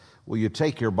Will you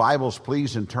take your Bibles,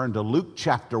 please, and turn to Luke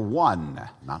chapter 1,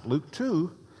 not Luke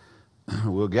 2.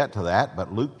 We'll get to that,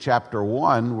 but Luke chapter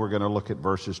 1, we're going to look at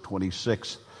verses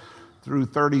 26 through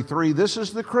 33. This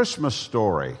is the Christmas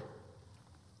story.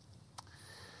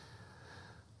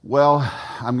 Well,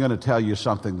 I'm going to tell you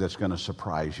something that's going to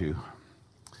surprise you.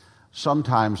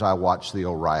 Sometimes I watch the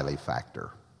O'Reilly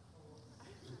Factor.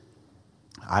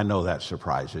 I know that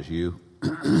surprises you.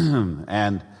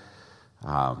 And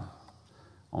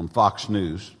on Fox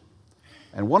News.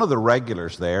 And one of the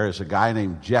regulars there is a guy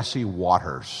named Jesse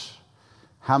Waters.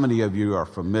 How many of you are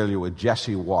familiar with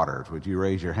Jesse Waters? Would you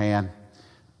raise your hand?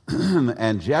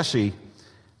 And Jesse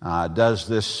does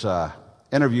this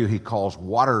interview he calls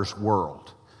Waters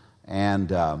World.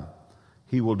 And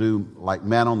he will do like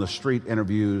man on the street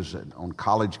interviews on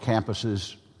college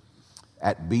campuses,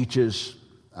 at beaches,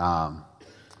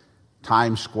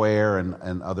 Times Square,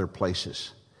 and other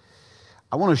places.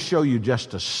 I want to show you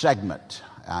just a segment.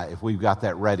 If we've got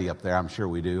that ready up there, I'm sure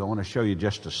we do. I want to show you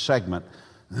just a segment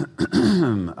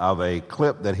of a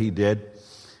clip that he did.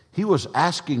 He was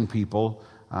asking people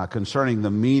concerning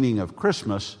the meaning of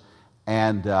Christmas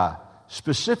and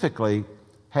specifically,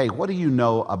 hey, what do you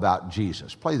know about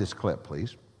Jesus? Play this clip,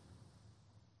 please.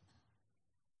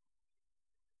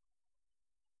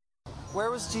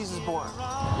 Where was Jesus born?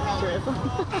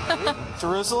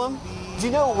 Jerusalem? Do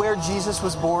you know where Jesus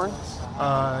was born?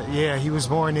 Yeah, he was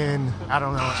born in, I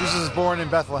don't know. Jesus was born in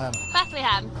Bethlehem.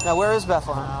 Bethlehem. Now, where is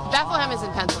Bethlehem? Bethlehem is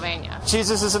in Pennsylvania.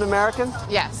 Jesus is an American?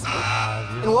 Yes.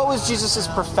 And what was Jesus'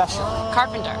 profession?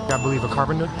 Carpenter. I believe a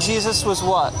carpenter. Jesus was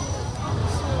what?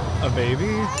 A baby?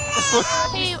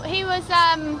 He was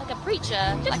like a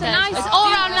preacher. Just like a nice,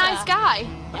 all-around nice guy.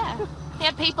 Yeah. He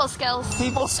had people skills.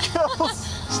 People skills.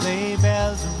 Sleigh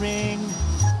bells ring.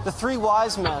 The three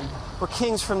wise men were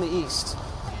kings from the east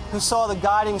who saw the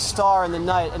guiding star in the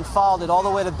night and followed it all the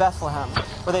way to Bethlehem,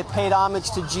 where they paid homage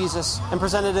to Jesus and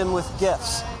presented him with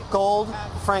gifts, gold,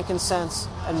 frankincense,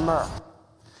 and myrrh.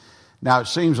 Now, it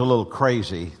seems a little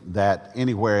crazy that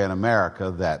anywhere in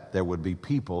America that there would be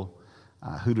people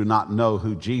who do not know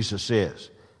who Jesus is.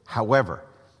 However,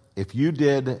 if you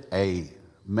did a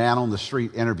man on the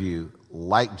street interview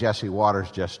like Jesse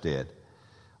Waters just did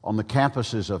on the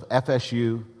campuses of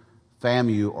FSU,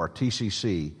 FAMU, or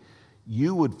TCC,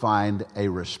 you would find a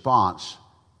response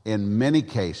in many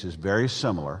cases very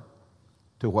similar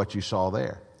to what you saw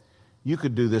there. You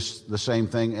could do the same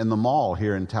thing in the mall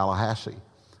here in Tallahassee.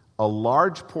 A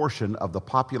large portion of the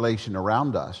population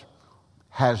around us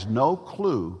has no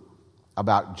clue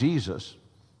about Jesus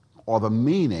or the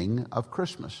meaning of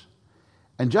Christmas.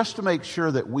 And just to make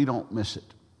sure that we don't miss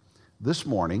it, this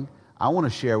morning I want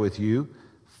to share with you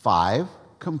 5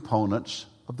 components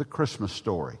of the Christmas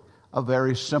story. A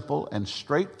very simple and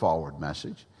straightforward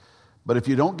message. But if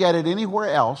you don't get it anywhere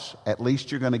else, at least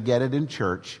you're going to get it in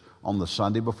church on the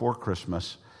Sunday before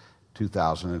Christmas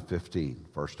 2015.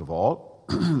 First of all,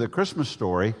 the Christmas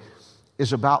story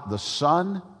is about the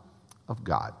Son of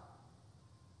God.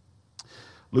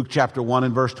 Luke chapter 1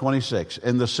 and verse 26.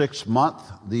 In the 6th month,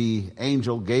 the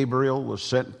angel Gabriel was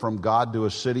sent from God to a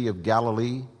city of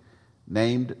Galilee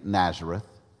named Nazareth,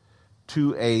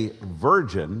 to a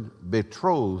virgin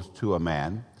betrothed to a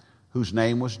man whose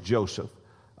name was Joseph,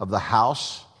 of the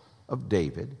house of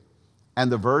David, and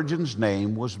the virgin's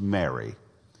name was Mary.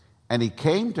 And he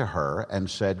came to her and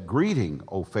said, "Greeting,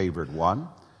 O favored one,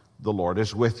 the Lord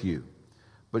is with you."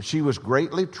 But she was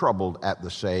greatly troubled at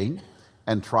the saying,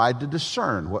 and tried to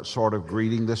discern what sort of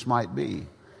greeting this might be.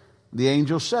 The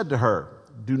angel said to her,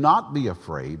 "Do not be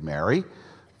afraid, Mary,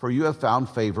 for you have found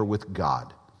favor with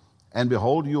God. And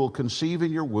behold, you will conceive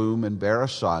in your womb and bear a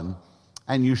son,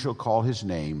 and you shall call his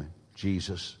name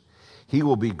Jesus. He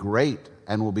will be great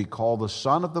and will be called the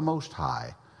Son of the Most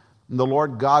High. And the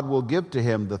Lord God will give to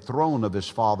him the throne of his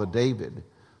father David,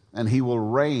 and he will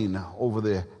reign over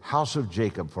the house of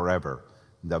Jacob forever,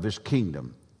 and of his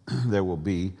kingdom there will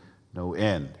be no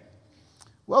end."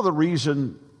 Well, the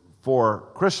reason for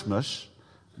Christmas,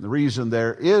 the reason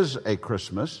there is a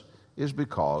Christmas, is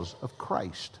because of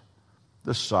Christ,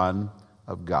 the Son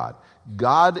of God.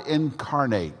 God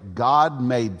incarnate, God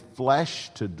made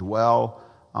flesh to dwell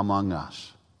among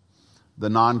us. The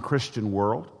non-Christian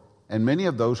world, and many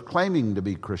of those claiming to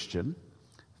be Christian,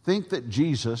 think that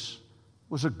Jesus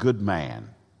was a good man.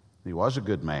 He was a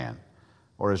good man.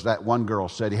 Or as that one girl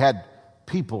said, he had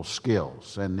people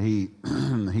skills, and he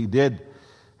did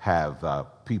have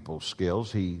people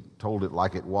skills. He told it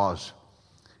like it was.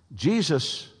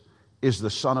 Jesus is the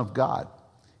Son of God.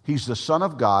 He's the Son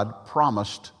of God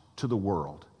promised to the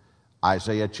world.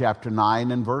 Isaiah chapter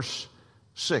 9 and verse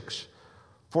 6.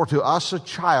 "For to us a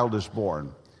child is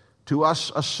born, To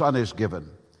us a son is given,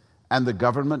 and the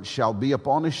government shall be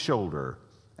upon his shoulder,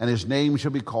 and his name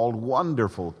shall be called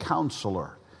Wonderful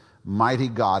Counselor, Mighty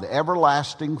God,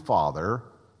 Everlasting Father,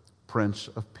 Prince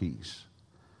of Peace.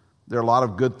 There are a lot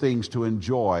of good things to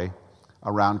enjoy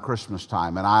around Christmas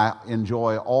time, and I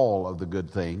enjoy all of the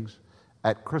good things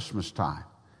at Christmas time.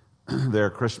 There are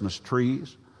Christmas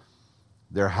trees,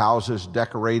 there are houses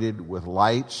decorated with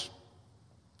lights,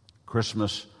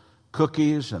 Christmas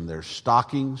cookies, and there's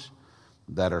stockings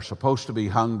that are supposed to be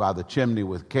hung by the chimney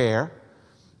with care.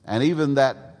 And even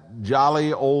that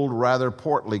jolly old, rather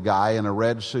portly guy in a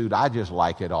red suit, I just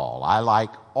like it all. I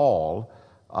like all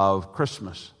of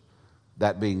Christmas.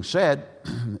 That being said,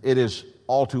 it is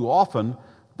all too often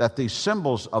that these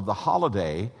symbols of the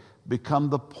holiday become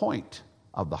the point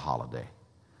of the holiday.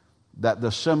 That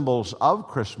the symbols of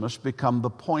Christmas become the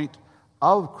point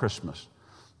of Christmas.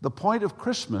 The point of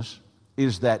Christmas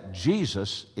is that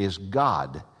Jesus is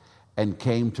God and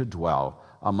came to dwell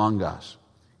among us.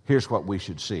 Here's what we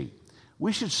should see.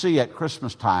 We should see at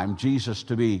Christmas time Jesus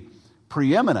to be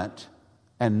preeminent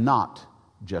and not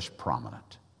just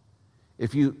prominent.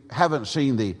 If you haven't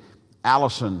seen the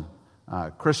Allison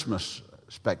Christmas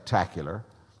Spectacular,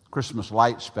 Christmas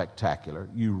Light Spectacular,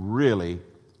 you really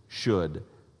should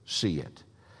see it.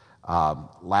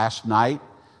 Last night,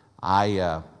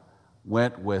 I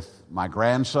went with my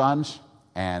grandsons,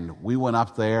 and we went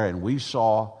up there and we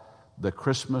saw the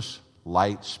Christmas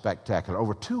Light Spectacular.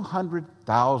 Over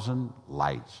 200,000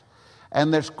 lights.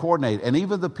 And that's coordinated. And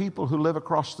even the people who live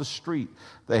across the street,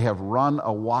 they have run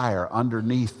a wire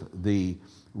underneath the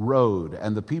road.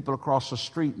 And the people across the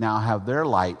street now have their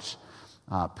lights,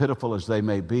 pitiful as they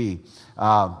may be.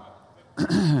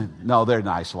 No, they're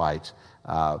nice lights.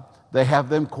 They have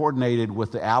them coordinated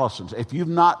with the Allisons. If you've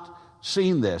not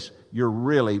seen this, you're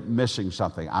really missing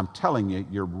something. I'm telling you,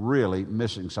 you're really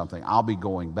missing something. I'll be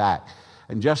going back.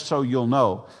 And just so you'll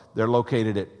know, they're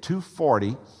located at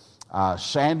 240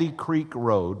 Sandy Creek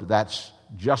Road. That's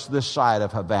just this side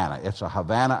of Havana. It's a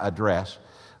Havana address,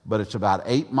 but it's about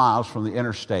 8 miles from the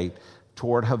interstate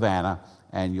toward Havana,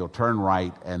 and you'll turn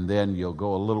right, and then you'll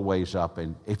go a little ways up.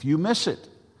 And if you miss it,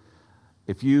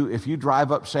 if you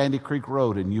drive up Sandy Creek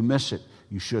Road and you miss it,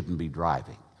 you shouldn't be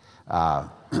driving.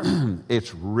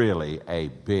 It's really a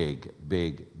big,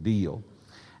 big deal.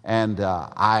 And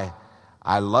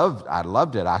I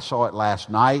loved it. I saw it last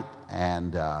night,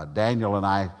 and Daniel and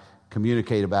I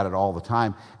communicate about it all the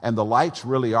time. And the lights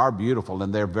really are beautiful,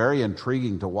 and they're very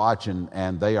intriguing to watch,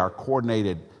 and they are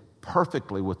coordinated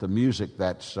perfectly with the music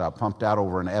that's pumped out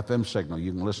over an FM signal.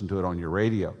 You can listen to it on your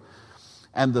radio.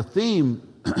 And the theme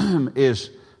is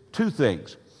two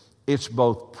things. It's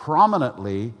both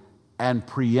prominently and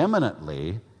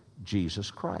preeminently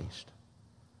Jesus Christ.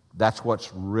 That's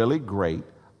what's really great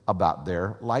about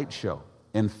their light show.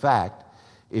 In fact,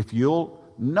 if you'll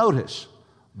notice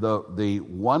the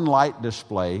one light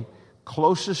display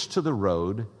closest to the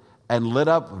road and lit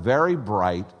up very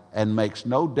bright and makes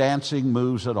no dancing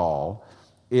moves at all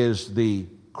is the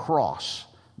cross.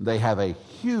 They have a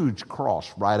huge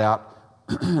cross right out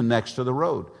next to the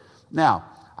road. Now,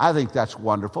 I think that's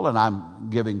wonderful, and I'm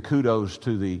giving kudos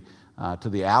to the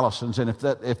Allisons. And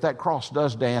if that cross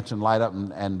does dance and light up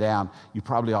and down, you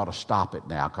probably ought to stop it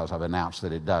now because I've announced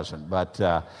that it doesn't. But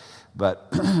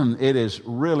it is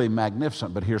really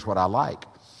magnificent. But here's what I like: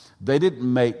 they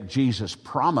didn't make Jesus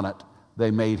prominent;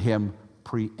 they made him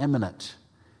preeminent.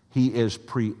 He is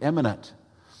preeminent,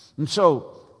 and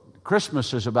so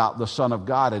Christmas is about the Son of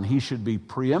God, and he should be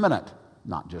preeminent,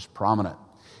 not just prominent.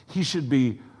 He should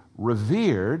be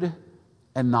revered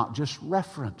and not just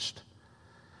referenced.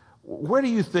 Where do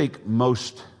you think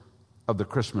most of the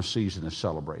Christmas season is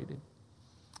celebrated?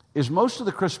 Is most of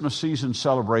the Christmas season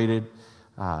celebrated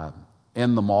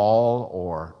in the mall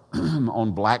or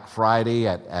on Black Friday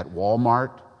at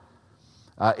Walmart?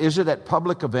 Is it at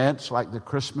public events like the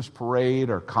Christmas parade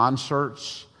or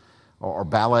concerts or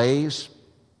ballets?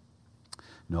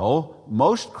 No,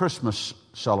 most Christmas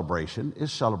celebration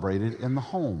is celebrated in the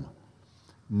home.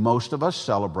 Most of us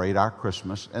celebrate our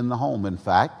Christmas in the home. In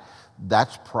fact,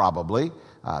 that's probably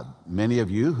many of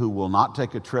you who will not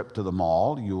take a trip to the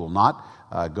mall. You will not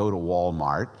go to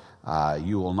Walmart.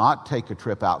 You will not take a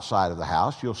trip outside of the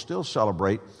house. You'll still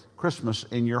celebrate Christmas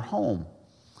in your home.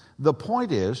 The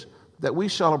point is that we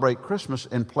celebrate Christmas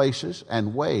in places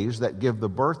and ways that give the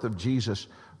birth of Jesus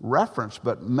reference,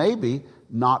 but maybe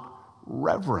not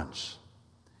reverence.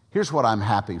 Here's what I'm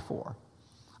happy for.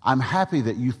 I'm happy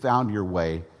that you found your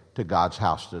way to God's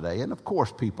house today. And of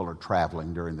course, people are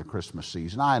traveling during the Christmas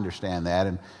season. I understand that,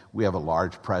 and we have a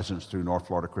large presence through North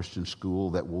Florida Christian School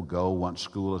that will go once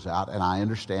school is out, and I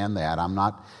understand that.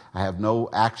 I have no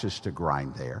axes to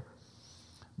grind there.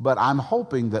 But I'm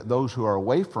hoping that those who are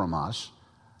away from us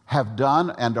have done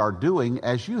and are doing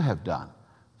as you have done.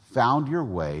 Found your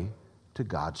way to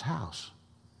God's house.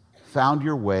 Found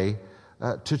your way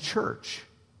to church.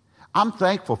 I'm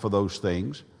thankful for those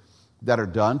things that are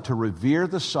done to revere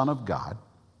the Son of God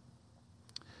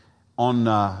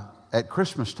at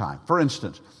Christmas time. For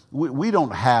instance, we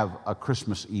don't have a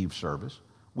Christmas Eve service.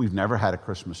 We've never had a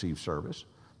Christmas Eve service.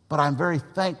 But I'm very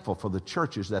thankful for the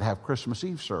churches that have Christmas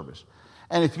Eve service.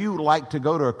 And if you like to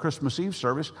go to a Christmas Eve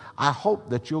service, I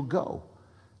hope that you'll go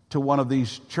to one of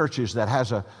these churches that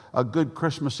has a good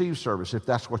Christmas Eve service, if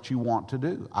that's what you want to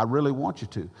do. I really want you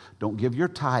to. Don't give your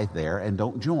tithe there and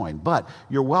don't join, but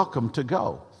you're welcome to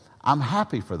go. I'm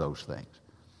happy for those things.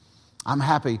 I'm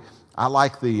happy. I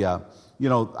like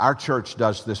our church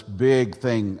does this big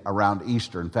thing around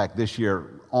Easter. In fact, this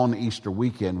year on Easter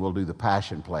weekend, we'll do the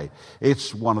Passion Play.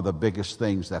 It's one of the biggest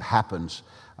things that happens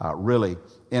really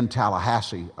in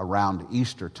Tallahassee around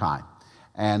Easter time.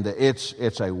 And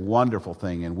it's a wonderful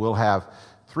thing. And we'll have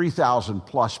 3,000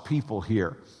 plus people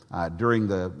here during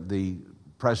the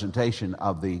presentation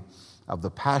of the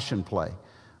Passion Play.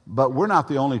 But we're not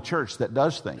the only church that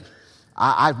does things.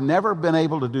 I've never been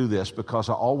able to do this because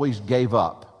I always gave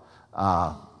up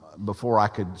before I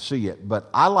could see it. But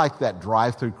I like that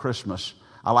drive-through Christmas.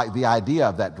 I like the idea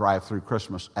of that drive-through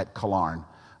Christmas at Killarn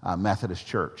Methodist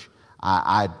Church.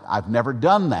 I've never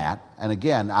done that. And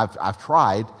again, I've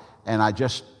tried, and I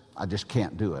just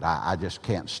can't do it. I just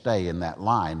can't stay in that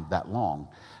line that long.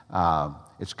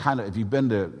 It's kind of, if you've been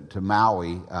to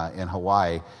Maui in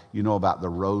Hawaii, you know about the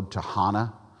road to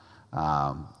Hana.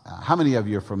 How many of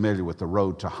you are familiar with the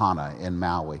road to Hana in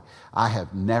Maui? I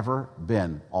have never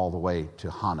been all the way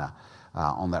to Hana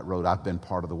on that road. I've been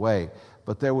part of the way.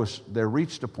 But there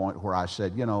reached a point where I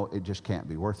said, it just can't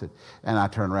be worth it. And I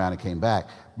turned around and came back.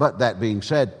 But that being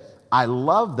said, I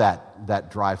love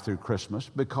that drive-through Christmas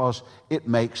because it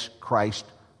makes Christ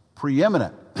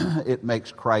preeminent. It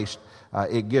makes Christ,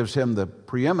 it gives him the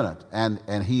preeminent,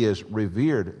 and he is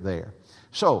revered there.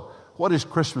 So, what is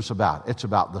Christmas about? It's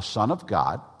about the Son of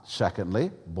God, secondly,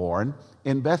 born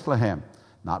in Bethlehem.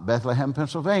 Not Bethlehem,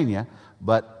 Pennsylvania,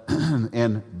 but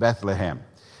in Bethlehem.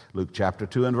 Luke chapter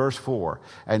 2 and verse 4.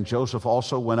 And Joseph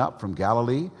also went up from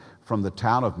Galilee, from the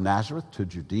town of Nazareth to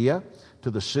Judea,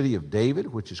 to the city of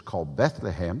David, which is called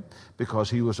Bethlehem, because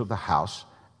he was of the house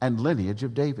and lineage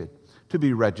of David, to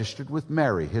be registered with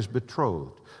Mary, his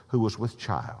betrothed, who was with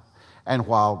child. And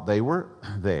while they were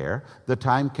there, the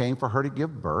time came for her to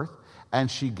give birth, and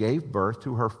she gave birth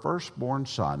to her firstborn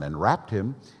son, and wrapped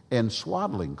him in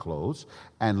swaddling clothes,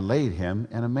 and laid him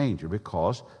in a manger,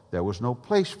 because there was no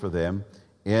place for them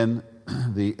in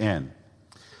the inn.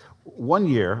 One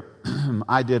year,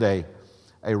 I did a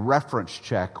reference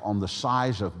check on the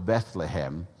size of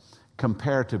Bethlehem,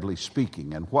 comparatively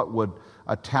speaking, and what would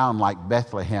a town like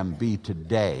Bethlehem be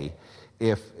today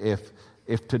if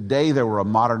today there were a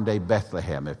modern-day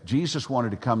Bethlehem. If Jesus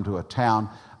wanted to come to a town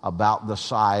about the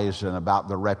size and about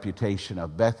the reputation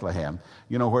of Bethlehem,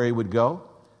 you know where he would go?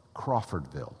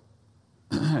 Crawfordville.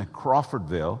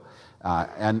 Crawfordville,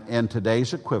 and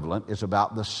today's equivalent, is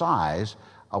about the size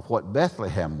of what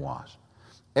Bethlehem was.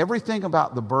 Everything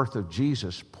about the birth of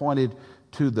Jesus pointed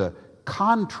to the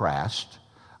contrast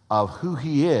of who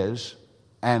he is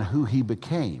and who he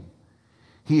became.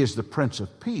 He is the Prince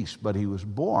of Peace, but he was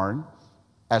born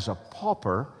as a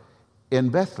pauper in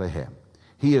Bethlehem.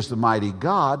 He is the mighty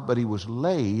God, but he was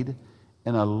laid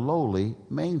in a lowly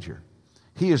manger.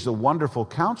 He is the wonderful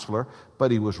counselor, but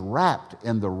he was wrapped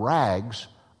in the rags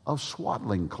of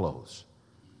swaddling clothes.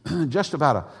 Just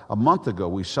about a month ago,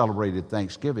 we celebrated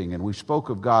Thanksgiving, and we spoke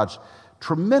of God's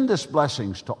tremendous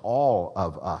blessings to all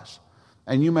of us.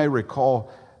 And you may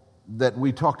recall that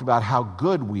we talked about how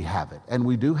good we have it, and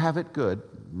we do have it good.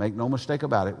 Make no mistake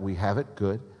about it, we have it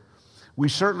good. We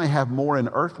certainly have more in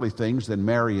earthly things than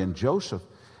Mary and Joseph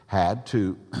had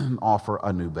to offer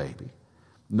a new baby.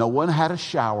 No one had a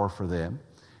shower for them.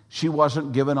 She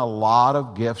wasn't given a lot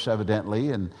of gifts, evidently,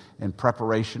 in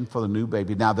preparation for the new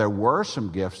baby. Now, there were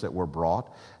some gifts that were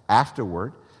brought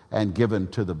afterward and given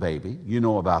to the baby. You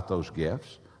know about those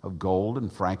gifts of gold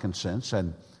and frankincense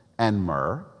and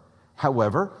myrrh.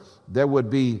 However, there would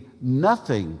be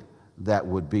nothing that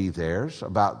would be theirs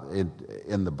about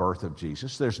in the birth of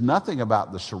Jesus. There's nothing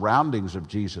about the surroundings of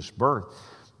Jesus' birth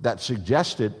that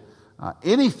suggested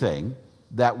anything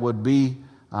that would be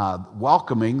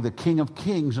welcoming the King of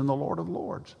Kings and the Lord of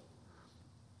Lords.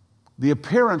 The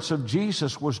appearance of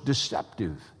Jesus was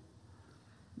deceptive.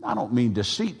 I don't mean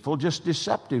deceitful, just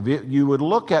deceptive. You would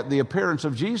look at the appearance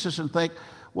of Jesus and think,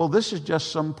 well, this is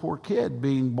just some poor kid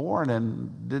being born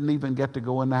and didn't even get to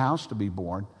go in the house to be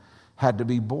born, had to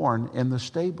be born in the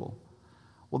stable.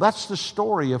 Well, that's the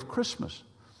story of Christmas.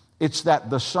 It's that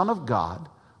the Son of God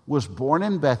was born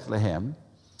in Bethlehem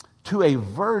to a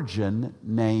virgin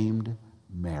named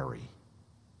Mary.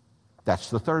 That's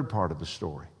the third part of the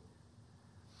story.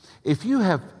 If you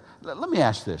have, let me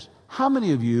ask this. How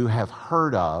many of you have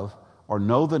heard of or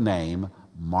know the name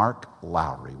Mark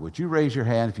Lowry? Would you raise your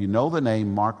hand if you know the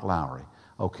name Mark Lowry?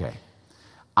 Okay.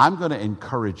 I'm going to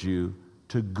encourage you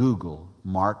to Google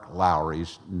Mark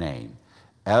Lowry's name.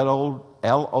 L-O-W-R-Y.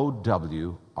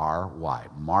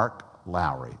 Mark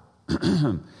Lowry.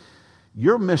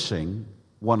 You're missing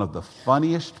one of the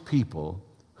funniest people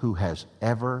who has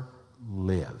ever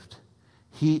lived.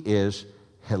 He is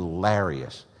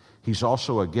hilarious. He's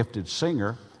also a gifted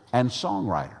singer and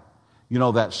songwriter. You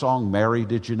know that song, Mary,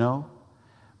 Did You Know?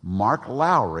 Mark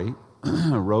Lowry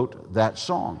wrote that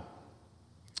song.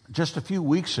 Just a few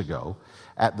weeks ago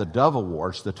at the Dove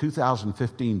Awards, the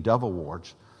 2015 Dove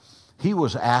Awards, he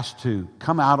was asked to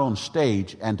come out on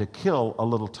stage and to kill a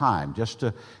little time, just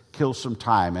to kill some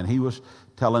time. And he was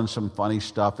telling some funny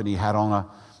stuff, and he had on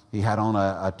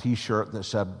a T-shirt that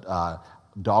said,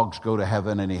 dogs go to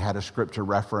heaven, and he had a scripture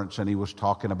reference, and he was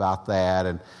talking about that,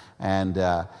 and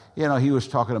he was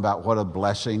talking about what a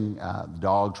blessing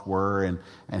dogs were,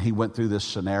 and he went through this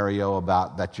scenario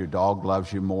about that your dog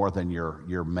loves you more than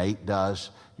your mate does,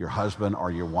 your husband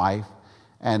or your wife,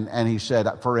 and he said,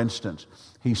 for instance,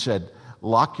 he said,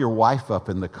 lock your wife up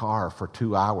in the car for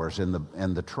 2 hours in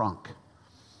the trunk,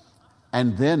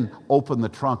 and then open the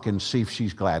trunk and see if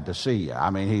she's glad to see you. I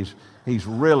mean, he's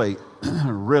really,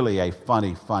 really a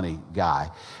funny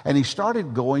guy. And he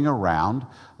started going around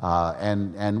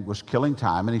and was killing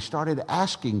time, and he started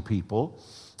asking people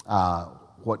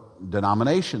what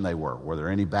denomination they were. Were there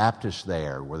any Baptists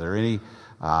there? Were there any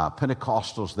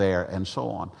Pentecostals there? And so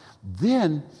on.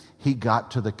 Then he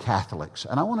got to the Catholics.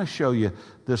 And I want to show you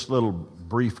this little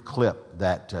brief clip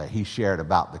that he shared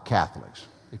about the Catholics,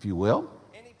 if you will.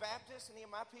 Any Baptists? Any of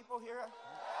my people here?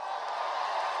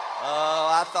 Oh,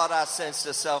 I thought I sensed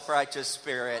a self-righteous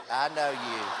spirit. I know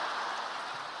you.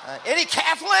 Any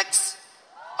Catholics?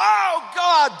 Oh,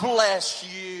 God bless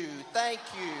you. Thank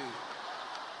you.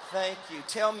 Thank you.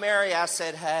 Tell Mary I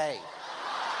said hey.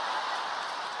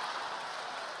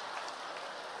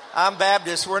 I'm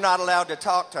Baptist. We're not allowed to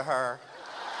talk to her.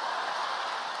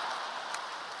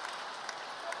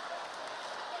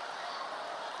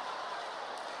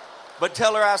 But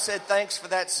tell her I said thanks for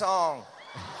that song.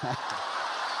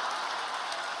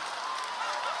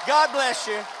 God bless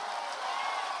you.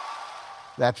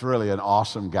 That's really an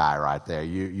awesome guy right there.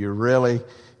 You really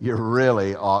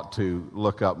ought to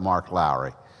look up Mark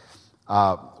Lowry.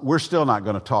 We're still not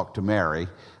going to talk to Mary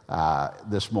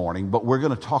this morning, but we're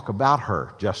going to talk about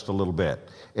her just a little bit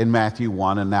in Matthew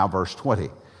 1 and now verse 20.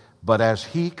 But as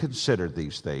he considered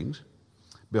these things,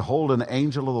 behold, an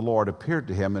angel of the Lord appeared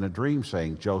to him in a dream,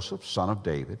 saying, Joseph, son of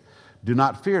David, do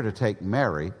not fear to take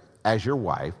Mary as your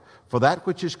wife, for that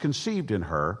which is conceived in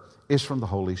her is from the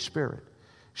Holy Spirit.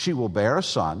 She will bear a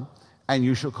son, and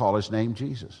you shall call his name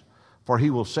Jesus, for he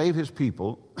will save his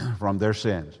people from their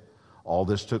sins. All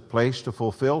this took place to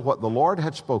fulfill what the Lord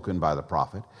had spoken by the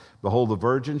prophet. Behold, the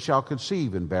virgin shall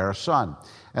conceive and bear a son,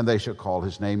 and they shall call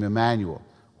his name Emmanuel,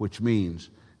 which means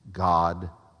God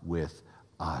with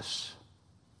us.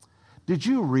 Did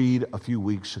you read a few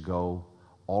weeks ago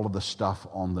all of the stuff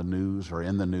on the news or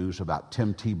in the news about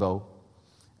Tim Tebow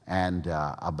and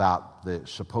about the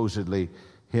supposedly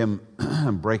him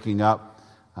breaking up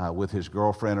with his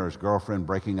girlfriend, or his girlfriend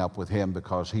breaking up with him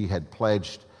because he had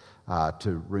pledged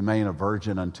to remain a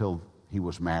virgin until he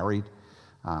was married?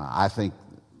 I think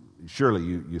surely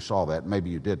you saw that. Maybe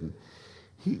you didn't.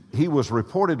 He was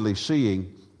reportedly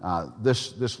seeing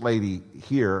this lady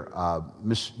here,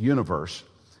 Miss Universe,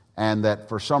 and that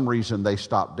for some reason they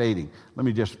stopped dating. Let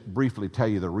me just briefly tell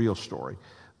you the real story.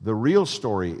 The real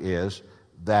story is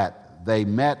that they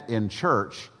met in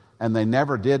church and they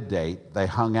never did date. They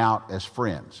hung out as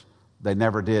friends. They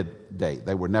never did date.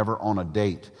 They were never on a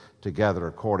date together,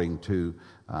 according to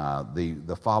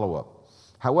the follow-up.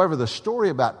 However, the story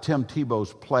about Tim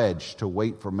Tebow's pledge to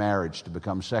wait for marriage to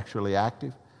become sexually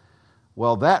active,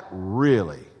 well, that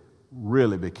really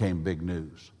became big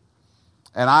news.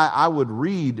 And I would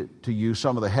read to you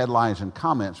some of the headlines and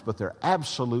comments, but they're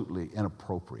absolutely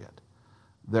inappropriate.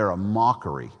 They're a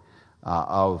mockery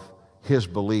of his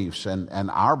beliefs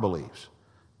and our beliefs.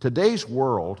 Today's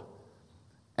world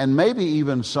And maybe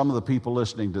even some of the people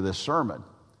listening to this sermon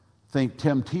think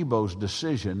Tim Tebow's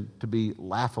decision to be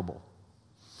laughable.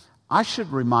 I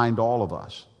should remind all of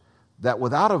us that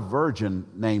without a virgin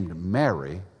named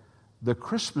Mary, the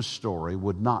Christmas story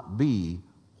would not be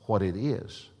what it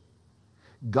is.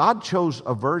 God chose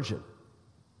a virgin.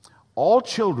 All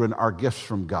children are gifts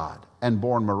from God and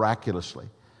born miraculously.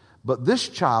 But this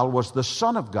child was the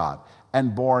Son of God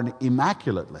and born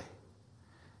immaculately.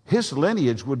 His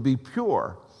lineage would be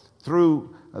pure.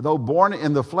 Though born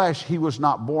in the flesh, he was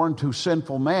not born to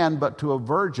sinful man, but to a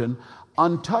virgin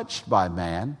untouched by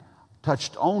man,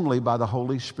 touched only by the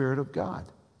Holy Spirit of God.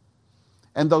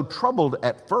 And though troubled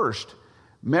at first,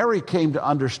 Mary came to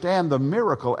understand the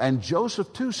miracle, and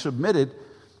Joseph too submitted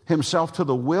himself to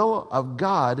the will of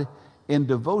God in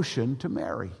devotion to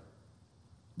Mary.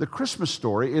 The Christmas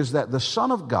story is that the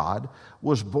Son of God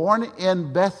was born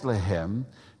in Bethlehem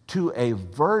to a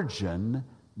virgin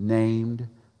named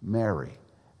Mary,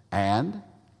 and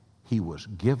he was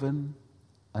given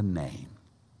a name.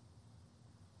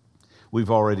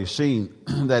 We've already seen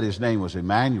that his name was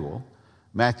Emmanuel.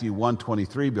 Matthew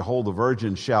 1:23, behold, the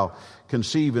virgin shall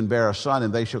conceive and bear a son,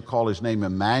 and they shall call his name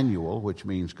Emmanuel, which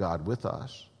means God with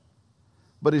us.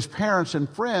 But his parents and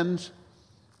friends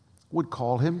would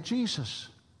call him Jesus.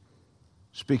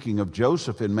 Speaking of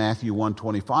Joseph in Matthew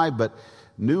 1:25, but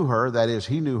knew her, that is,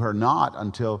 he knew her not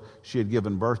until she had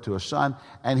given birth to a son,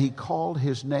 and he called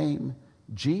his name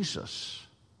Jesus.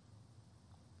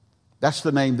 That's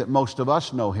the name that most of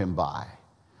us know him by.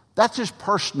 That's his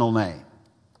personal name.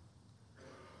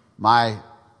 My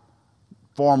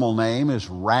formal name is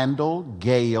Randall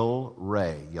Gale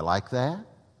Ray. You like that?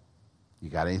 You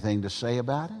got anything to say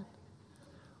about it?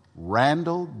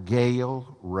 Randall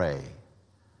Gale Ray.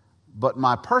 But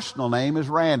my personal name is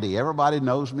Randy. Everybody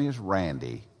knows me as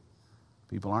Randy.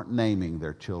 People aren't naming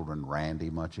their children Randy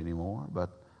much anymore,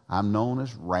 but I'm known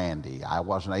as Randy. I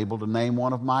wasn't able to name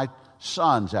one of my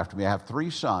sons after me. I have 3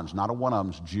 sons. Not a one of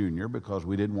them's junior because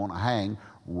we didn't want to hang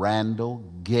Randall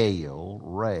Gale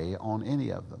Ray on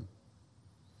any of them.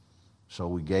 So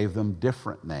we gave them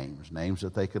different names, names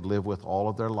that they could live with all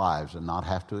of their lives and not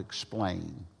have to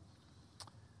explain.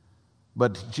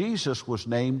 But Jesus was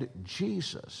named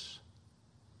Jesus.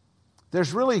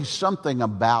 There's really something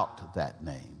about that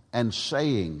name and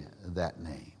saying that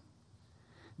name.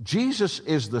 Jesus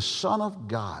is the Son of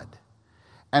God,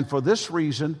 and for this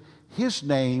reason, his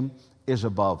name is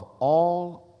above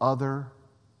all other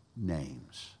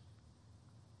names.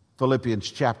 Philippians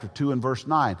chapter 2 and verse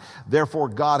 9. Therefore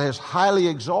God has highly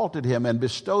exalted him and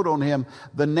bestowed on him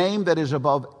the name that is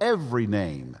above every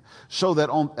name, so that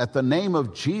at the name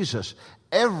of Jesus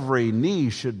every knee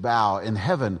should bow in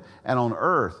heaven and on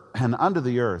earth and under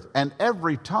the earth, and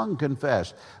every tongue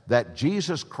confess that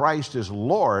Jesus Christ is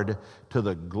Lord, to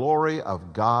the glory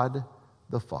of God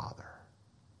the Father.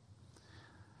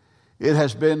 It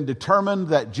has been determined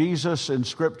that Jesus in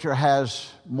Scripture has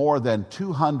more than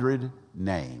 200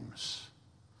 names.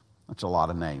 That's a lot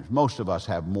of names. Most of us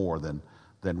have more than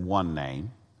one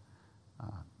name.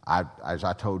 As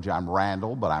I told you, I'm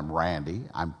Randall, but I'm Randy.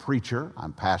 I'm preacher.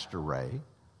 I'm Pastor Ray.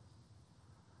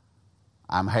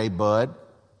 I'm Hey Bud.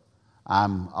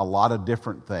 I'm a lot of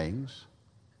different things.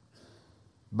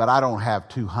 But I don't have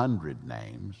 200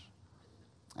 names.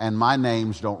 And my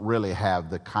names don't really have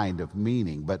the kind of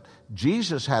meaning. But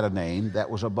Jesus had a name that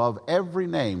was above every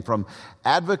name. From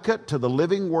Advocate to the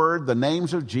Living Word, the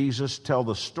names of Jesus tell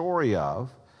the story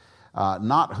of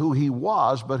not who he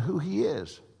was, but who he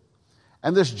is.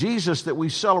 And this Jesus that we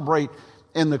celebrate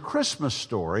in the Christmas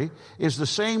story is the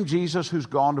same Jesus who's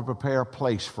gone to prepare a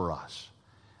place for us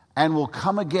and will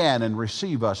come again and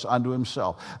receive us unto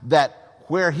himself, that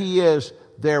where he is,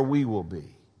 there we will be.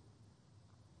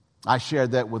 I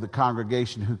shared that with the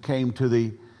congregation who came to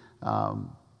the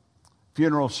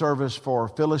funeral service for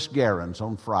Phyllis Gerrans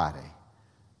on Friday.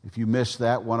 If you missed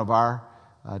that, one of our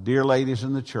dear ladies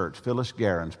in the church, Phyllis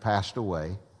Gerrans, passed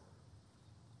away.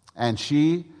 And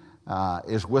she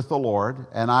is with the Lord.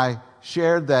 And I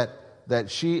shared that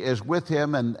she is with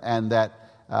him and that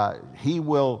he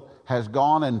has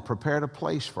gone and prepared a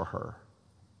place for her.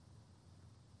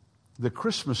 The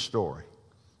Christmas story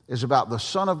is about the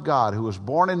Son of God who was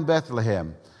born in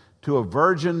Bethlehem to a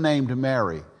virgin named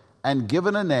Mary and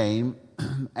given a name,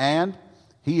 and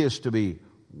he is to be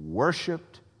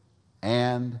worshiped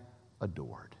and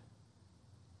adored.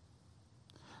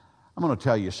 I'm going to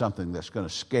tell you something that's going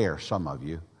to scare some of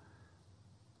you.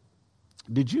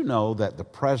 Did you know that the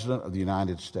President of the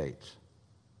United States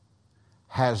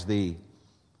has the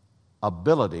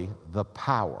ability, the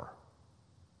power,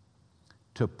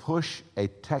 to push a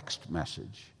text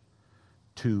message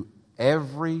to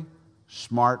every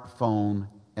smartphone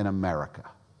in America.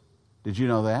 Did you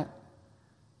know that?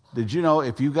 Did you know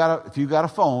if you got a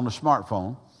phone, a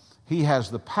smartphone, he has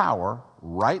the power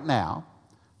right now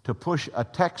to push a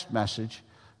text message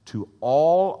to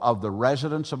all of the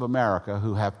residents of America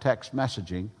who have text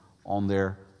messaging on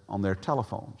their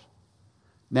telephones.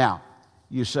 Now,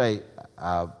 you say,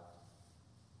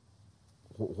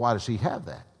 why does he have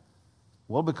that?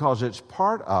 Well, because it's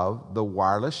part of the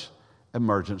wireless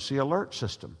emergency alert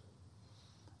system.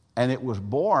 And it was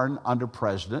born under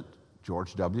President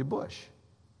George W. Bush.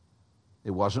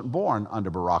 It wasn't born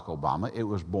under Barack Obama. It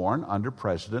was born under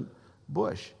President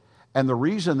Bush. And the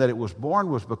reason that it was born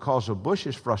was because of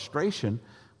Bush's frustration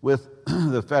with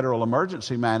the Federal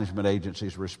Emergency Management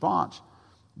Agency's response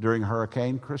during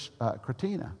Hurricane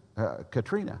Katrina.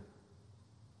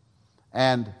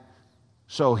 And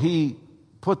so he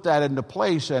put that into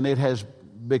place, and it has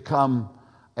become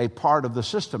a part of the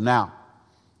system. Now,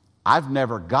 I've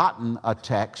never gotten a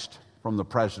text from the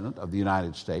President of the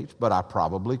United States, but I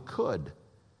probably could.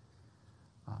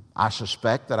 I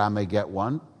suspect that I may get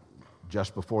one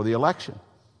just before the election.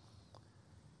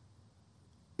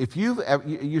 If you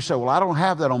say, well, I don't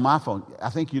have that on my phone. I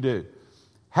think you do.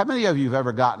 How many of you have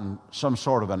ever gotten some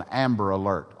sort of an Amber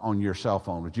Alert on your cell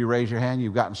phone? Would you raise your hand?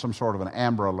 You've gotten some sort of an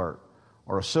Amber Alert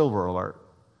or a Silver Alert.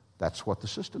 That's what the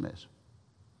system is.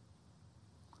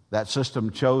 That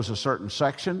system chose a certain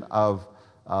section of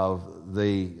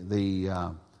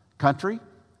the country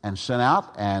and sent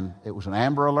out, and it was an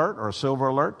Amber Alert or a Silver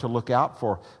Alert to look out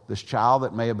for this child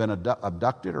that may have been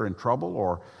abducted or in trouble,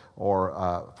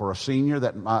 or for a senior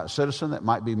citizen that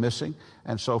might be missing,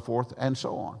 and so forth and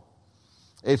so on.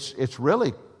 It's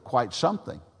really quite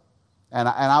something. And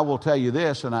I will tell you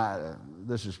this, and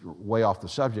this is way off the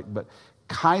subject, but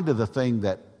kind of the thing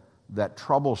that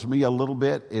troubles me a little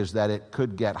bit is that it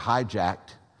could get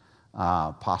hijacked,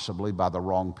 possibly by the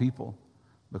wrong people,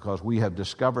 because we have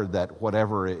discovered that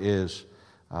whatever is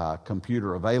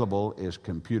computer available is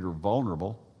computer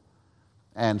vulnerable.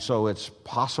 And so it's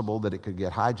possible that it could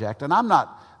get hijacked. And I'm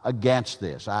not against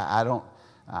this. I don't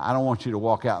want you to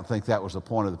walk out and think that was the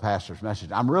point of the pastor's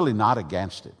message. I'm really not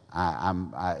against it.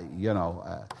 As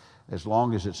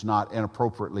long as it's not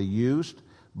inappropriately used.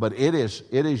 But it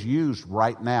is used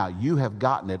right now. You have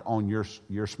gotten it on your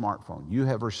smartphone. You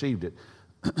have received it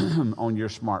on your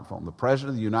smartphone. The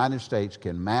President of the United States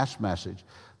can mass message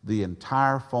the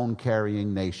entire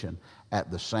phone-carrying nation at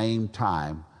the same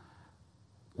time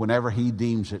whenever he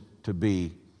deems it to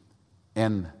be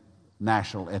in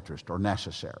national interest or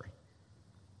necessary.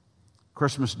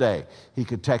 Christmas Day, he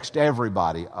could text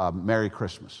everybody Merry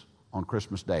Christmas on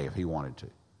Christmas Day if he wanted to.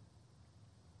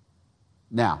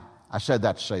 Now, I said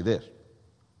that to say this.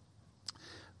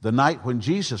 The night when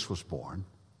Jesus was born,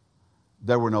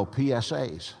 there were no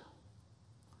PSAs.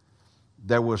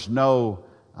 There was no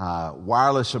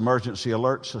wireless emergency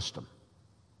alert system.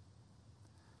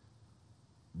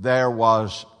 There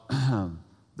was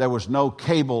no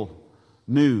cable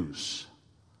news.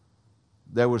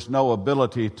 There was no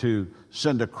ability to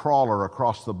send a crawler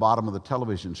across the bottom of the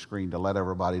television screen to let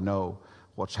everybody know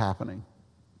what's happening.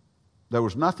 There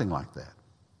was nothing like that.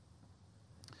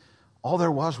 All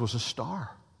there was a star.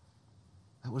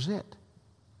 That was it.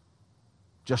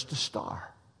 Just a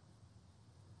star.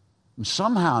 And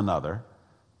somehow or another,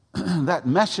 that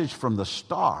message from the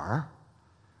star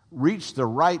reached the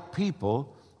right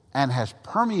people and has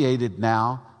permeated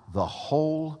now the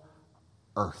whole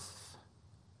earth.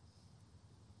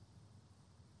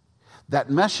 That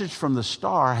message from the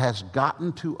star has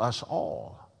gotten to us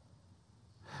all.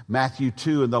 Matthew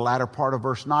 2 in the latter part of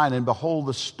verse 9, and behold,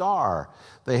 the star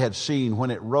they had seen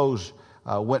when it rose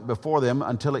went before them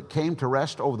until it came to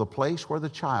rest over the place where the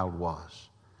child was.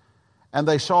 And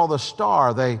they saw the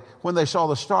star. When they saw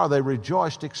the star, they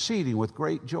rejoiced exceeding with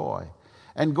great joy.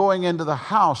 And going into the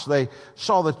house, they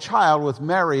saw the child with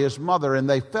Mary, his mother, and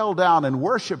they fell down and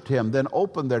worshipped him, then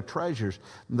opened their treasures.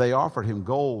 And they offered him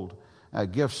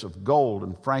gifts of gold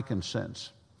and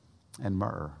frankincense and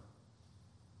myrrh.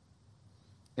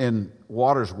 In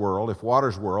Waters World, if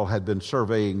Waters World had been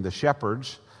surveying the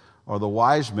shepherds or the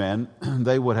wise men,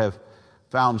 they would have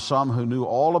found some who knew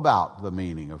all about the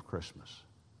meaning of Christmas.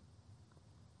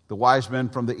 The wise men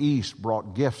from the east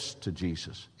brought gifts to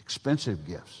Jesus, expensive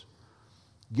gifts,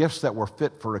 gifts that were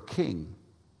fit for a king.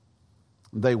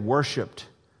 They worshiped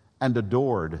and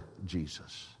adored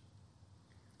Jesus.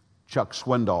 Chuck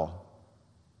Swindoll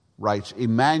writes,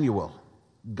 Emmanuel,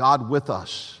 God with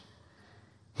us.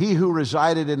 He who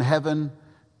resided in heaven,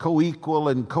 co-equal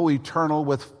and co-eternal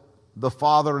with the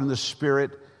Father and the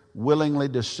Spirit, willingly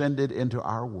descended into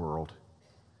our world.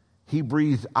 He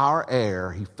breathed our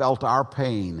air. He felt our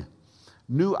pain.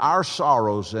 knew our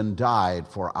sorrows and died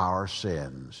for our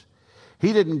sins.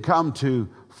 He didn't come to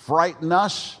frighten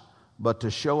us, but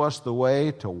to show us the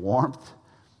way to warmth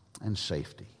and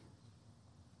safety.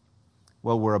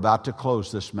 Well, we're about to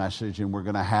close this message, and we're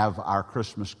going to have our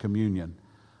Christmas communion.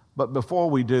 But before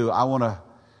we do, I want to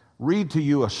read to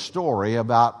you a story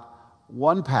about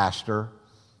one pastor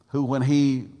who, when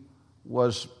he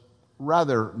was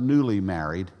rather newly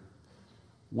married,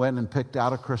 went and picked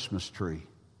out a Christmas tree.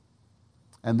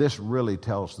 And this really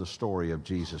tells the story of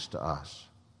Jesus to us.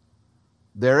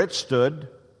 There it stood,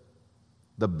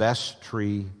 the best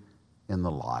tree in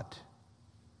the lot.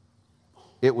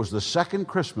 It was the second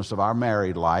Christmas of our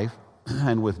married life,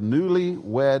 and with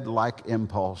newlywed-like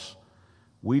impulse,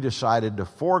 we decided to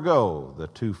forego the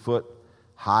 2-foot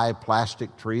high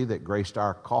plastic tree that graced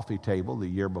our coffee table the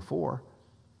year before.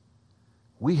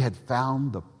 We had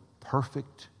found the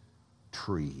perfect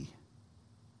tree.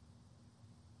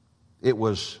 It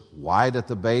was wide at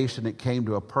the base, and it came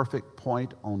to a perfect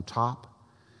point on top.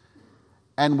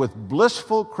 And with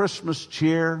blissful Christmas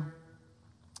cheer,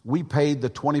 we paid the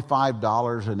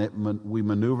 $25, and we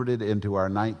maneuvered it into our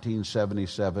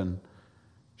 1977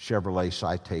 Chevrolet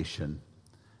Citation,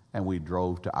 and we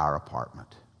drove to our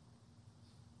apartment.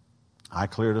 I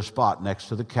cleared a spot next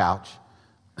to the couch,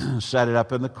 set it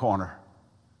up in the corner.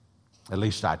 At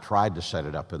least I tried to set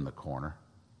it up in the corner.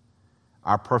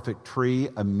 Our perfect tree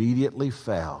immediately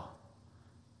fell,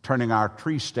 turning our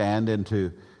tree stand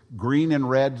into green and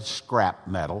red scrap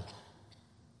metal.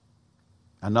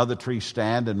 Another tree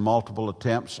stand and multiple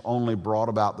attempts only brought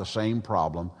about the same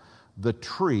problem. The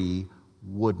tree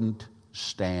wouldn't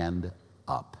stand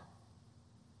up.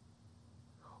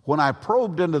 When I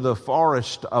probed into the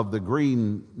forest of the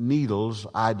green needles,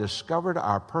 I discovered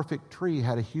our perfect tree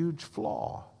had a huge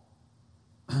flaw.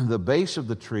 The base of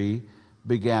the tree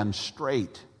began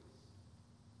straight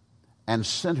and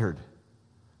centered,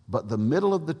 but the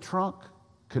middle of the trunk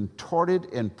contorted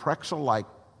in pretzel-like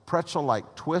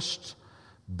twists,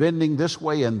 bending this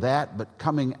way and that, but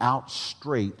coming out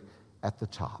straight at the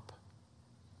top.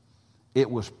 It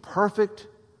was perfect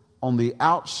on the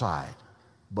outside,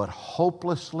 but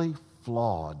hopelessly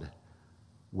flawed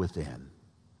within.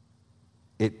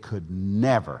 It could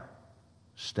never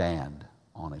stand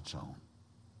on its own.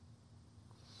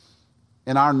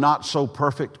 In our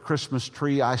not-so-perfect Christmas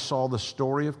tree, I saw the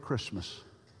story of Christmas.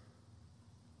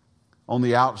 On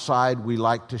the outside, we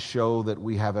like to show that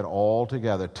we have it all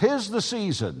together. 'Tis the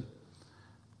season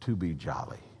to be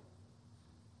jolly.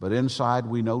 But inside,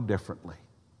 we know differently.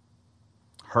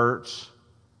 Hurts,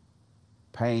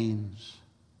 pains,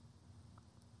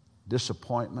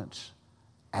 disappointments,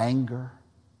 anger,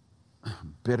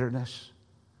 bitterness.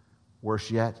 Worse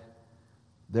yet,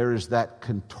 there is that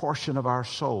contortion of our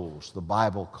souls the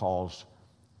Bible calls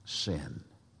sin.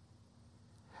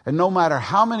 And no matter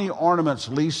how many ornaments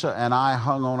Lisa and I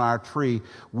hung on our tree,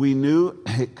 we knew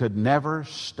it could never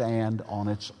stand on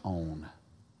its own.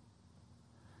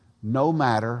 No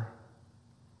matter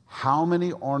how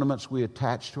many ornaments we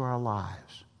attach to our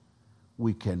lives,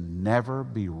 we can never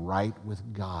be right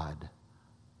with God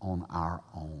on our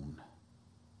own.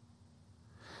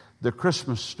 The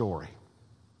Christmas story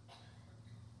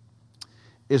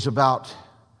is not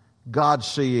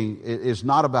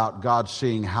about God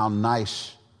seeing how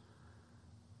nice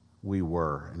we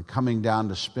were and coming down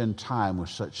to spend time with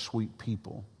such sweet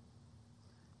people.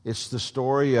 It's the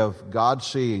story of God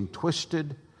seeing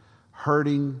twisted,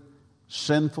 hurting,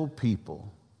 sinful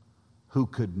people who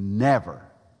could never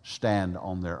stand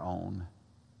on their own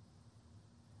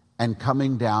and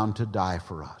coming down to die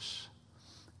for us.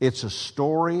 It's a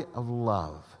story of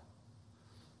love.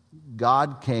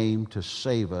 God came to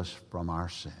save us from our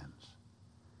sins.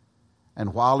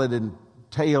 And while it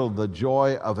entailed the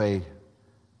joy of a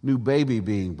new baby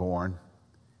being born,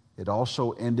 it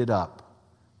also ended up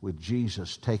with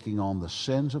Jesus taking on the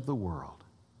sins of the world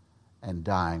and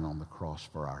dying on the cross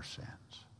for our sins.